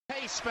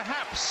Pace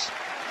perhaps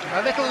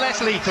a little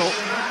less lethal,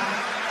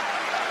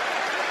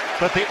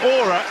 but the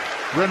aura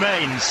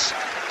remains.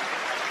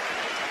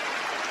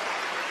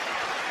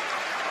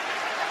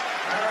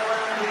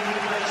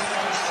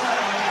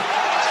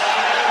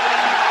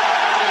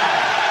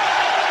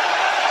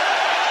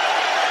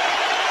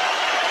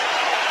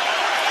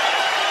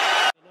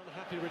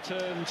 Unhappy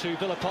return to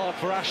Villa Park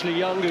for Ashley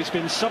Young, who's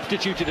been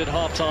substituted at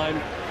half-time,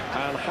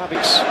 and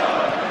Habits.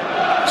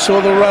 Saw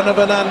the run of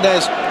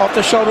Hernandez off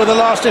the shoulder of the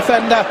last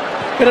defender.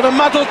 Bit of a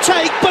muddled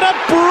take, but a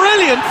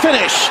brilliant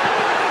finish.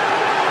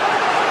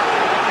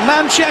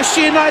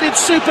 Manchester United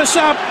super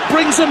sub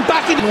brings them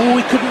back in. Oh,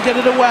 he couldn't get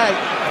it away.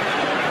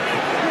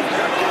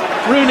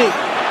 Rooney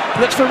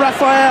looks for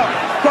Raphael.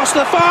 Across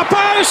the far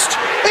post.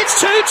 It's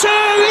 2-2.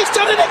 He's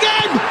done it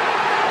again.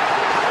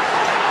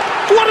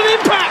 What an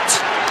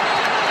impact.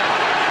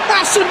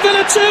 Aston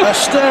Villa 2. A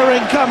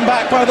stirring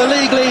comeback by the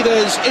league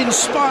leaders,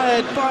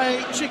 inspired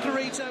by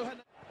Chicharito.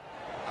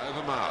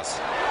 Over Mars.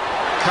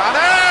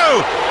 Kanu!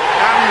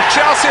 And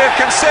Chelsea have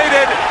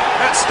conceded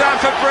at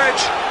Stamford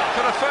Bridge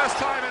for the first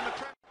time in the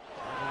Premier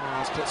League.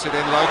 Mars puts it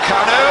in low.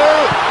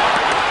 Kanu!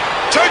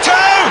 2-2!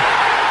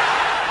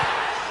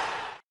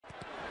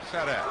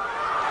 Ferrer.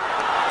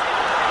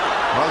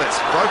 Well, it's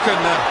broken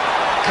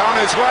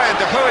Kanu's way, and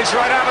De Huey's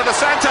right out of the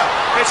centre.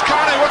 It's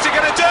Kanu, what's he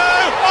going to do?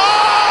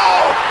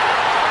 Oh!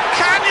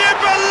 Can you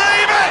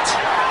believe it?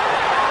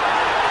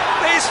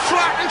 He's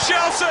flattened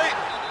Chelsea.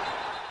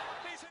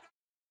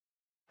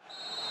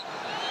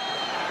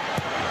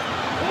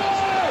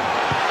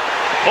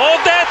 Og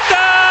dette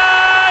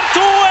er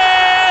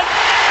 2-1!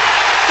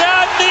 Det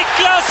er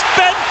Niklas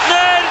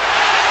Bentner!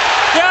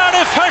 Det er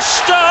det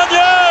første han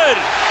gjør!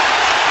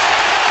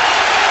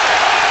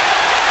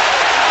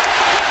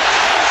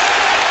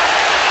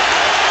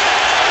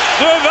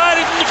 Du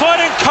verden for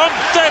en kamp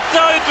dette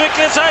har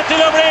utviklet seg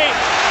til å bli!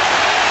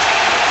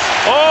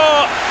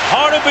 Og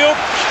har du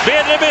gjort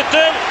bedre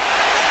bytter?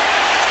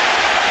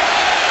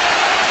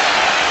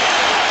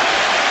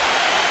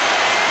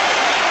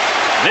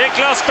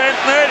 Niklas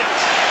Bentner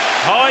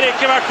har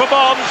ikke vært på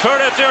banen før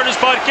dette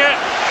hjørnesparket.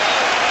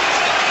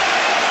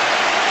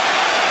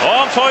 Og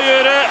han får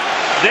gjøre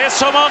det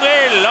som han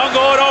vil. Han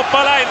går opp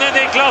alene,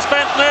 Niklas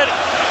Bentner.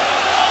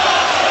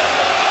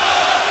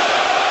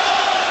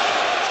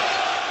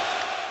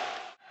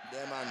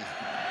 Der Mann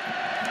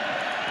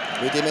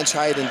mit dem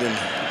entscheidenden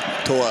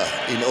Tor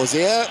in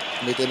Auxerre,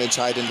 mit dem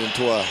entscheidenden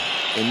Tor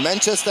in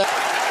Manchester.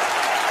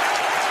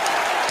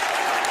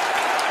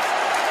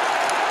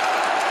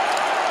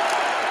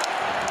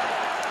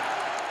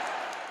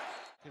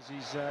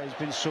 He's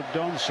been subbed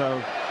on,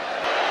 so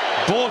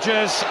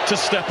Borges to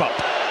step up,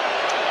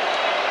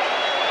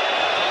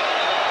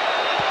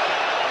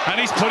 and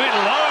he's put it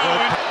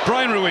low.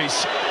 Brian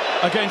Ruiz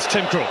against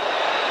Tim Krul.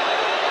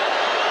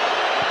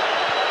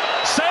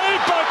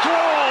 Saved by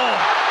Krul.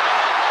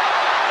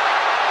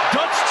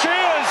 Dutch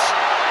cheers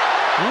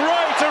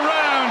right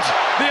around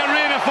the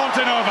arena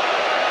Fontenova.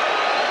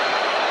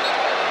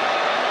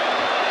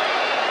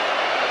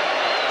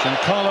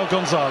 Giancarlo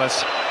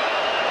Gonzalez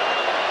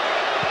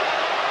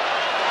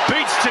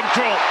beats Tim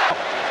Krul.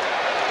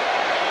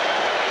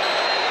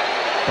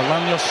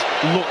 Bolaños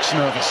looks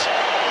nervous,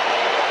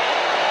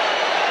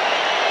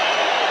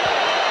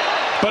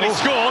 but he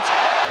scored.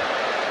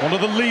 One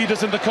of the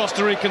leaders in the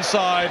Costa Rican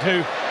side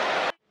who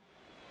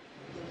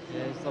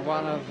is the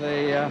one of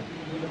the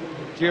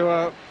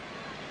duo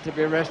to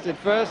be arrested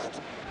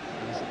first.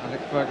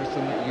 Alex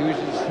Ferguson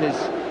uses his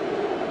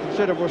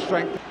considerable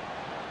strength.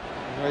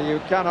 Well,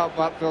 you cannot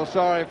but feel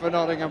sorry for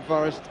Nottingham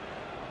Forest.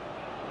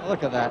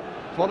 Look at that.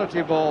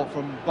 Quality ball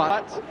from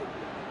Butt.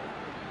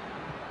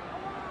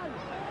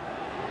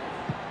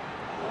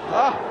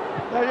 Ah,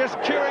 they're just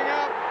queuing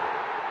up.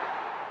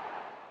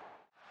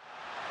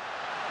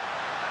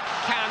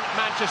 Can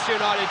Manchester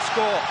United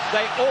score?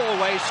 They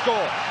always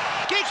score.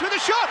 Giggs with a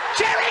shot.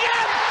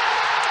 Sheringham!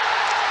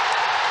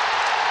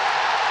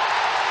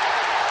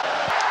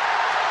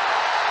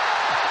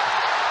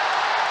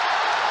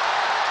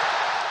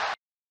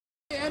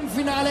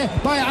 Finale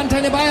bei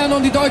Antenne Bayern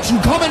und die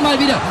Deutschen kommen mal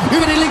wieder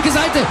über die linke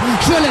Seite.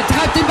 Schürrle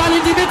treibt den Ball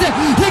in die Mitte,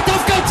 legt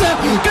auf Götze.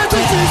 Götze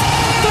schießt.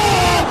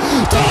 Tor!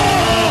 Tor!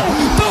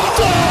 Tor!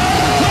 Tor!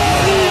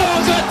 Mario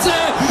Götze!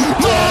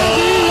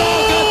 Mario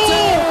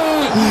Götze!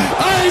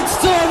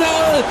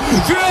 1:0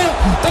 für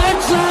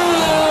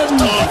Deutschland!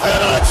 Tor für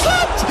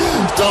Deutschland!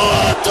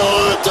 Tor,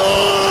 Tor,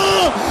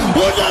 Tor!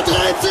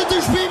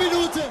 113.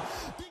 Spielminute.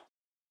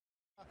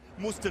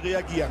 Musste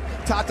reagieren,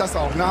 tat das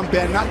auch, nahm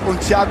Bernat und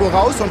Thiago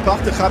raus und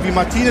brachte Javi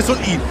Martinez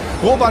und ihn.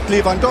 Robert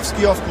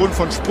Lewandowski aufgrund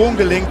von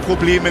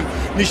Sprunggelenkproblemen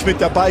nicht mit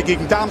dabei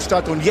gegen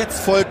Darmstadt, und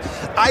jetzt folgt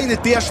eine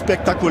der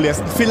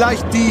spektakulärsten,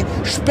 vielleicht die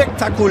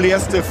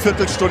spektakulärste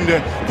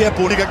Viertelstunde der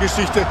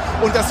Bundesliga-Geschichte,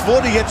 und das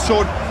wurde jetzt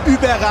schon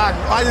überragend.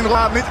 Einen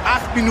Rahmen mit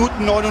 8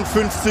 Minuten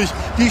 59,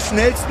 die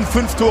schnellsten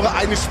 5 Tore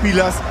eines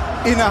Spielers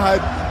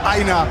innerhalb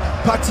einer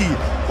Partie.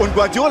 Und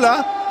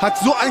Guardiola hat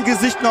so ein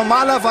Gesicht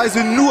normalerweise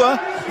nur,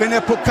 wenn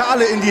er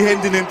Pokale in die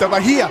Hände nimmt. Aber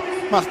hier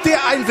macht der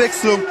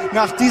Einwechslung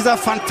nach dieser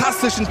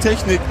fantastischen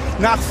Technik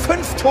nach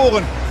 5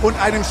 Toren und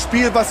einem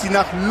Spiel, was sie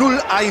nach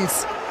 0-1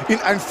 in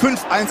ein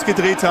 5-1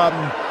 gedreht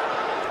haben.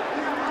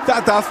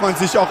 Da darf man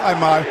sich auch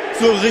einmal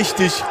so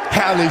richtig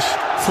herrlich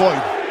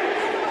freuen.